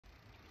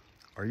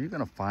Are you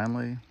going to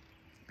finally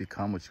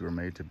become what you were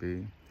made to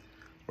be,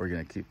 or are you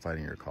going to keep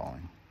fighting your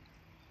calling?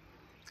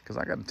 Because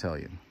I got to tell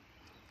you,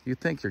 you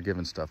think you're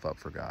giving stuff up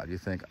for God. You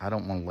think, I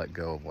don't want to let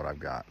go of what I've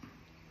got.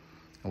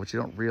 And what you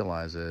don't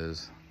realize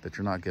is that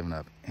you're not giving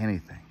up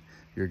anything.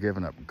 You're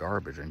giving up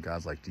garbage. And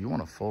God's like, do you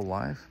want a full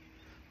life?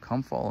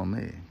 Come follow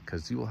me,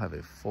 because you will have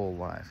a full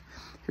life.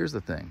 Here's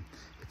the thing.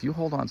 If you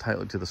hold on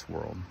tightly to this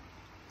world,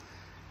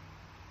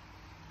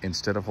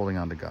 instead of holding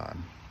on to God,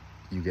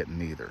 you get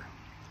neither.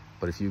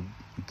 But if you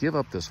give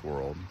up this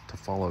world to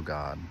follow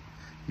God,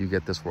 you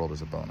get this world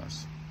as a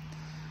bonus.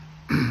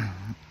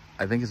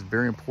 I think it's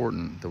very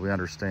important that we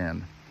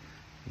understand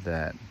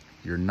that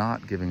you're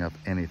not giving up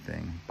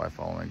anything by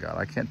following God.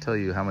 I can't tell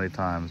you how many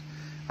times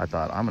I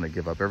thought, I'm going to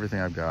give up everything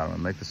I've got. I'm going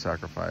to make the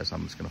sacrifice.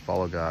 I'm just going to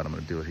follow God. I'm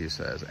going to do what he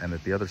says. And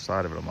at the other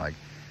side of it, I'm like,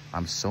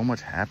 I'm so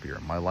much happier.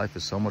 My life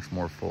is so much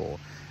more full.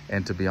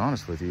 And to be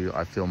honest with you,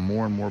 I feel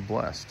more and more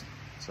blessed.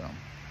 So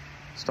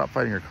stop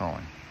fighting your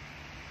calling.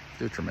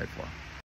 Do what you're made for.